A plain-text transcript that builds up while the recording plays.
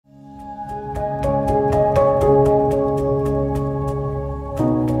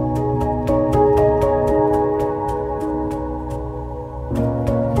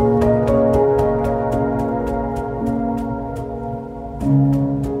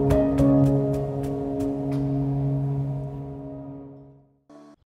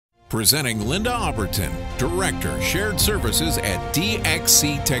Presenting Linda Obertin, Director, Shared Services at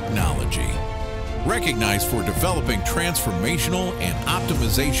DXC Technology. Recognized for developing transformational and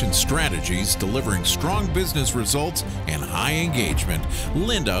optimization strategies, delivering strong business results and high engagement,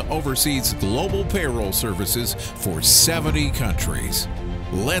 Linda oversees global payroll services for 70 countries.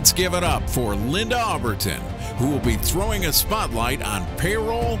 Let's give it up for Linda Obertin, who will be throwing a spotlight on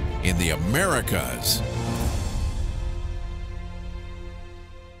payroll in the Americas.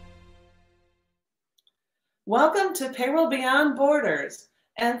 Welcome to Payroll Beyond Borders,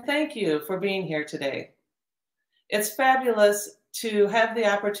 and thank you for being here today. It's fabulous to have the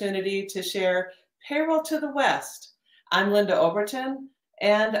opportunity to share Payroll to the West. I'm Linda Obertin,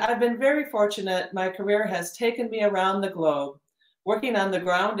 and I've been very fortunate. My career has taken me around the globe, working on the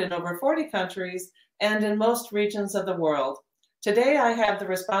ground in over 40 countries and in most regions of the world. Today, I have the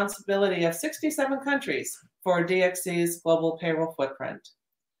responsibility of 67 countries for DXC's global payroll footprint.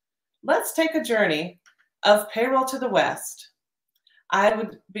 Let's take a journey of Payroll to the West. I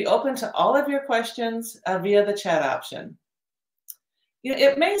would be open to all of your questions via the chat option.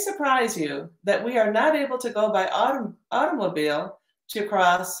 It may surprise you that we are not able to go by automobile to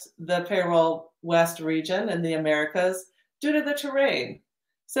cross the Payroll West region in the Americas due to the terrain.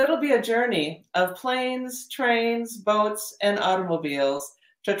 So it'll be a journey of planes, trains, boats, and automobiles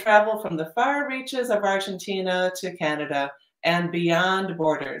to travel from the far reaches of Argentina to Canada and beyond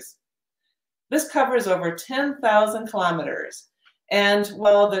borders. This covers over 10,000 kilometers. And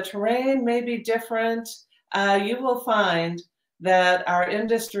while the terrain may be different, you will find that our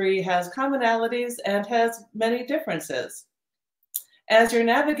industry has commonalities and has many differences. As your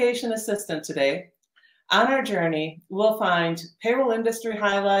navigation assistant today, on our journey, we'll find payroll industry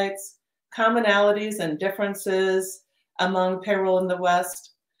highlights, commonalities and differences among payroll in the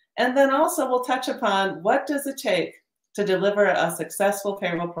West, and then also we'll touch upon what does it take to deliver a successful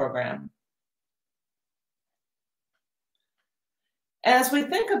payroll program. As we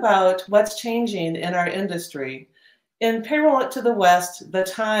think about what's changing in our industry, in Payroll to the West, the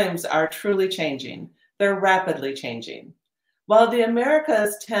times are truly changing. They're rapidly changing. While the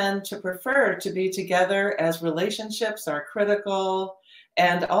Americas tend to prefer to be together as relationships are critical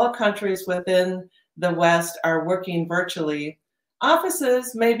and all countries within the West are working virtually,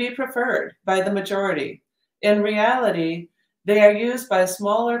 offices may be preferred by the majority. In reality, they are used by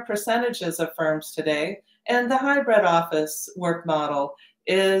smaller percentages of firms today, and the hybrid office work model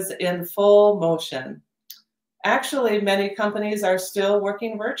is in full motion. Actually, many companies are still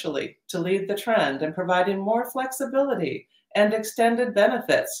working virtually to lead the trend and providing more flexibility and extended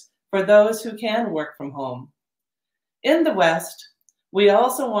benefits for those who can work from home. In the West, we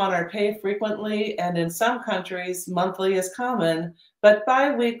also want our pay frequently, and in some countries, monthly is common, but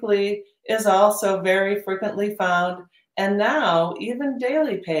bi-weekly is also very frequently found. And now, even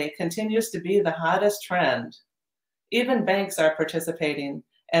daily pay continues to be the hottest trend. Even banks are participating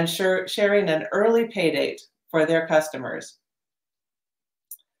and sharing an early pay date for their customers.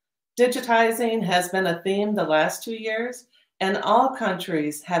 Digitizing has been a theme the last 2 years, and all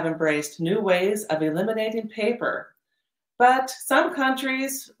countries have embraced new ways of eliminating paper. But some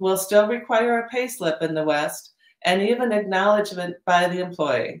countries will still require a pay slip in the West and even acknowledgement by the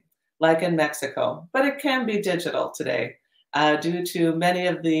employee, like in Mexico, but it can be digital today due to many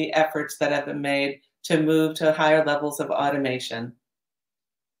of the efforts that have been made to move to higher levels of automation.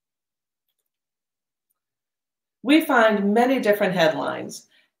 We find many different headlines,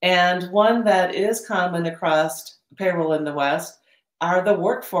 and one that is common across payroll in the West are the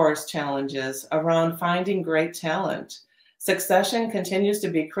workforce challenges around finding great talent. Succession continues to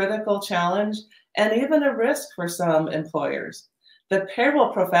be a critical challenge and even a risk for some employers. The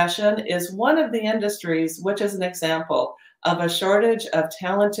payroll profession is one of the industries which is an example of a shortage of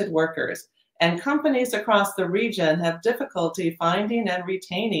talented workers, and companies across the region have difficulty finding and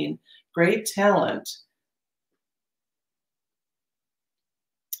retaining great talent.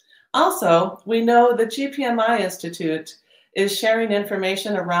 Also, we know the GPMI Institute is sharing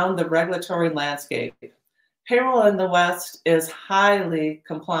information around the regulatory landscape. Payroll in the West is highly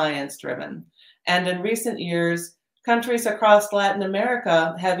compliance-driven, and in recent years, countries across Latin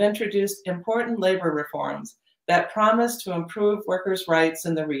America have introduced important labor reforms that promise to improve workers' rights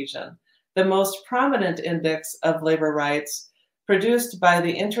in the region. The most prominent index of labor rights produced by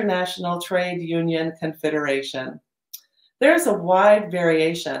the International Trade Union Confederation. There's a wide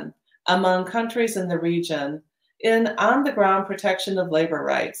variation among countries in the region in on-the-ground protection of labor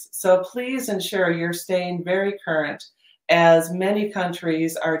rights. So please ensure you're staying very current, as many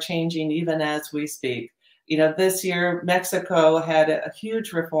countries are changing even as we speak. You know, this year, Mexico had a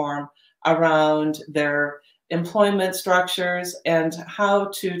huge reform around their employment structures and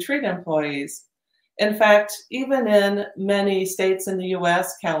how to treat employees. In fact, even in many states in the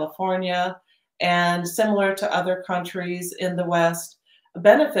US, California, and similar to other countries in the West,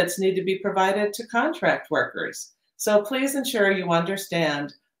 benefits need to be provided to contract workers. So please ensure you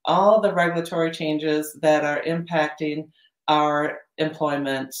understand all the regulatory changes that are impacting our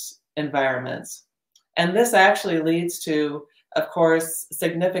employment environments. And this actually leads to, of course,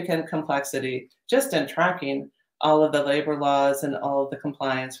 significant complexity just in tracking all of the labor laws and all of the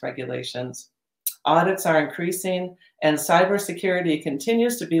compliance regulations. Audits are increasing, and cybersecurity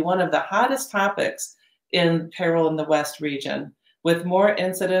continues to be one of the hottest topics in Payroll in the West region, with more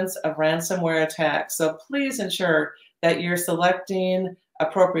incidents of ransomware attacks. So please ensure that you're selecting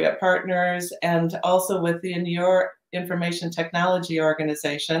appropriate partners, and also within your information technology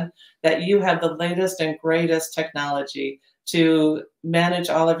organization, that you have the latest and greatest technology to manage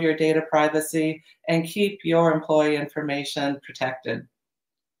all of your data privacy and keep your employee information protected.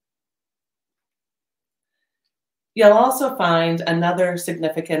 You'll also find another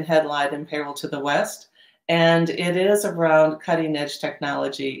significant headline in Payroll to the West, and it is around cutting-edge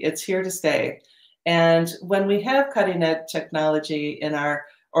technology. It's here to stay. And when we have cutting-edge technology in our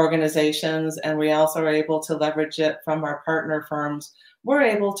organizations, and we also are able to leverage it from our partner firms, we're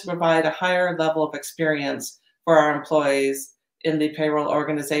able to provide a higher level of experience for our employees in the payroll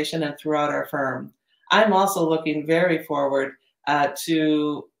organization and throughout our firm. I'm also looking very forward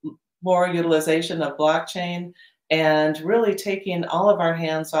to more utilization of blockchain and really taking all of our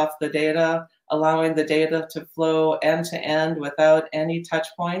hands off the data, allowing the data to flow end to end without any touch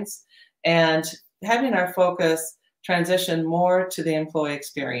points, and having our focus transition more to the employee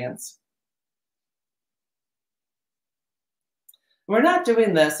experience. We're not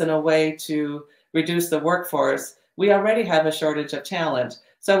doing this in a way to reduce the workforce. We already have a shortage of talent,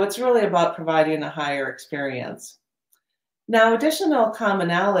 so it's really about providing a higher experience. Now, additional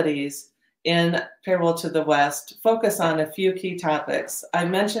commonalities in Payroll to the West focus on a few key topics. I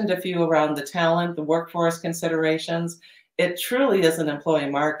mentioned a few around the talent, the workforce considerations. It truly is an employee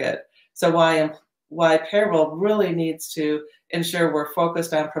market. So why payroll really needs to ensure we're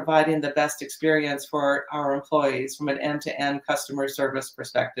focused on providing the best experience for our employees from an end-to-end customer service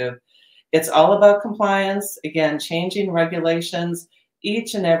perspective. It's all about compliance, again, changing regulations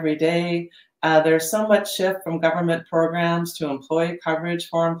each and every day. There's so much shift from government programs to employee coverage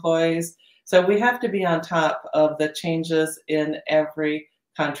for employees. So we have to be on top of the changes in every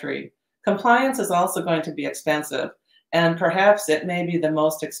country. Compliance is also going to be expensive, and perhaps it may be the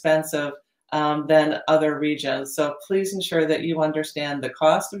most expensive than other regions. So please ensure that you understand the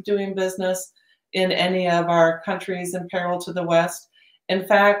cost of doing business in any of our countries in Payroll to the West. In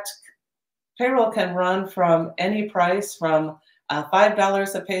fact, payroll can run from any price from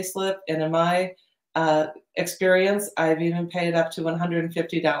 $5 a pay slip, and in my experience, I've even paid up to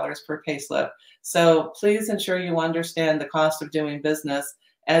 $150 per pay slip. So please ensure you understand the cost of doing business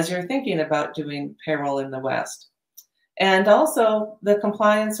as you're thinking about doing payroll in the West. And also the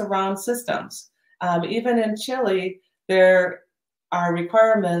compliance around systems. Even in Chile, there are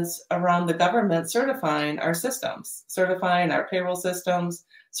requirements around the government certifying our systems, certifying our payroll systems,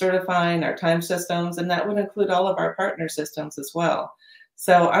 certifying our time systems, and that would include all of our partner systems as well.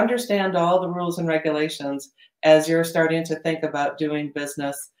 So understand all the rules and regulations as you're starting to think about doing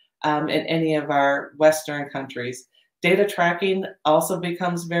business in any of our Western countries. Data tracking also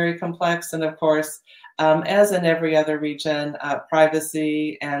becomes very complex, and of course, as in every other region,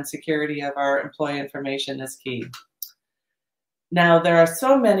 privacy and security of our employee information is key. Now, there are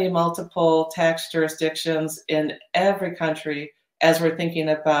so many multiple tax jurisdictions in every country as we're thinking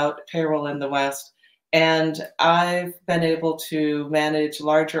about payroll in the West. And I've been able to manage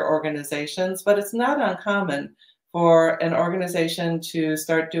larger organizations, but it's not uncommon for an organization to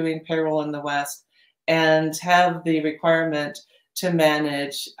start doing payroll in the West and have the requirement to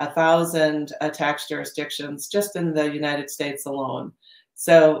manage 1,000 tax jurisdictions just in the United States alone.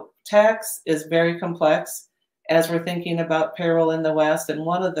 So tax is very complex as we're thinking about payroll in the West, and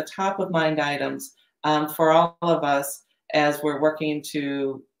one of the top of mind items for all of us as we're working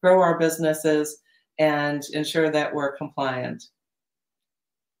to grow our businesses and ensure that we're compliant.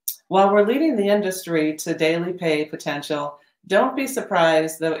 While we're leading the industry to daily pay potential, don't be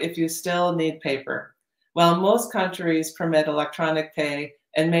surprised though if you still need paper. While most countries permit electronic pay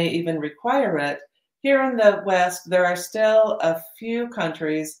and may even require it, here in the West, there are still a few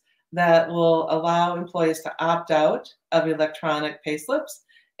countries that will allow employees to opt out of electronic payslips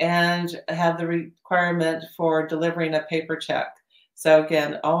and have the requirement for delivering a paper check. So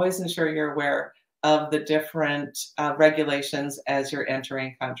again, always ensure you're aware of the different regulations as you're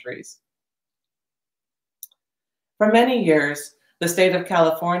entering countries. For many years, the state of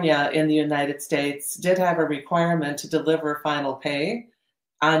California in the United States did have a requirement to deliver final pay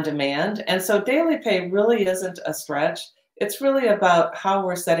on demand. And so daily pay really isn't a stretch. It's really about how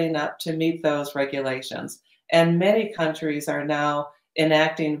we're setting up to meet those regulations. And many countries are now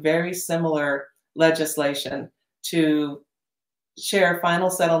enacting very similar legislation to share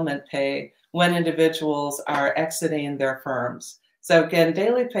final settlement pay when individuals are exiting their firms. So again,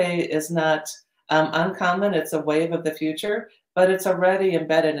 daily pay is not uncommon. It's a wave of the future, but it's already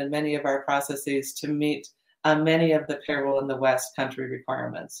embedded in many of our processes to meet many of the payroll in the West country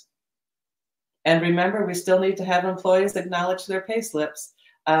requirements. And remember, we still need to have employees acknowledge their pay slips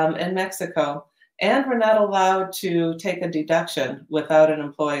in Mexico, and we're not allowed to take a deduction without an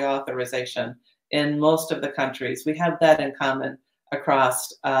employee authorization in most of the countries. We have that in common across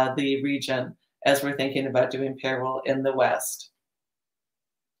the region as we're thinking about doing payroll in the West.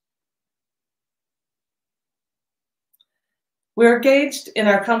 We're engaged in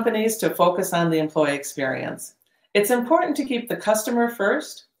our companies to focus on the employee experience. It's important to keep the customer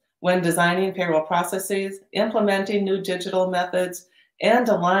first when designing payroll processes, implementing new digital methods, and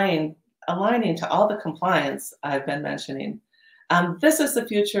aligning to all the compliance I've been mentioning. This is the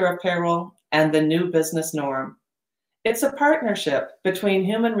future of payroll and the new business norm. It's a partnership between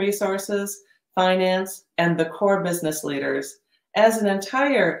human resources, finance, and the core business leaders as an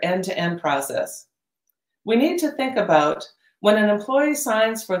entire end-to-end process. We need to think about when an employee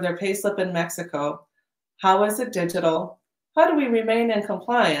signs for their payslip in Mexico, how is it digital? How do we remain in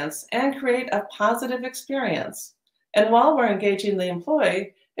compliance and create a positive experience? And while we're engaging the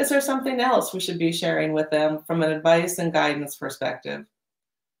employee, is there something else we should be sharing with them from an advice and guidance perspective?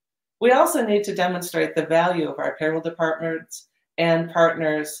 We also need to demonstrate the value of our payroll departments and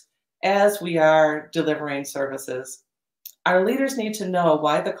partners as we are delivering services. Our leaders need to know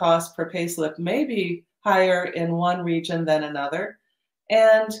why the cost per payslip may be higher in one region than another,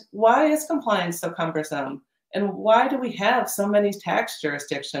 and why is compliance so cumbersome, and why do we have so many tax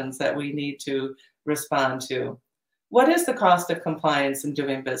jurisdictions that we need to respond to? What is the cost of compliance in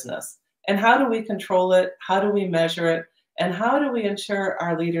doing business, and how do we control it? How do we measure it? And how do we ensure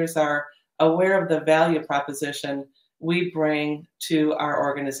our leaders are aware of the value proposition we bring to our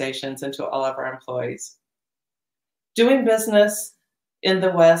organizations and to all of our employees? Doing business in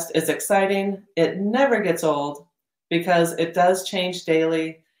the West is exciting. It never gets old because it does change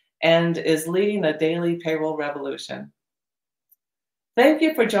daily and is leading a daily payroll revolution. Thank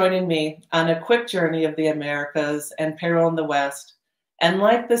you for joining me on a quick journey of the Americas and payroll in the West. And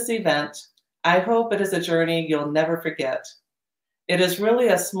like this event, I hope it is a journey you'll never forget. It is really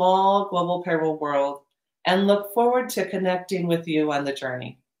a small global payroll world, and look forward to connecting with you on the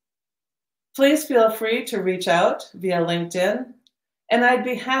journey. Please feel free to reach out via LinkedIn, and I'd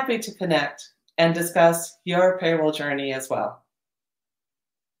be happy to connect and discuss your payroll journey as well.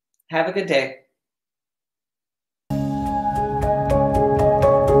 Have a good day.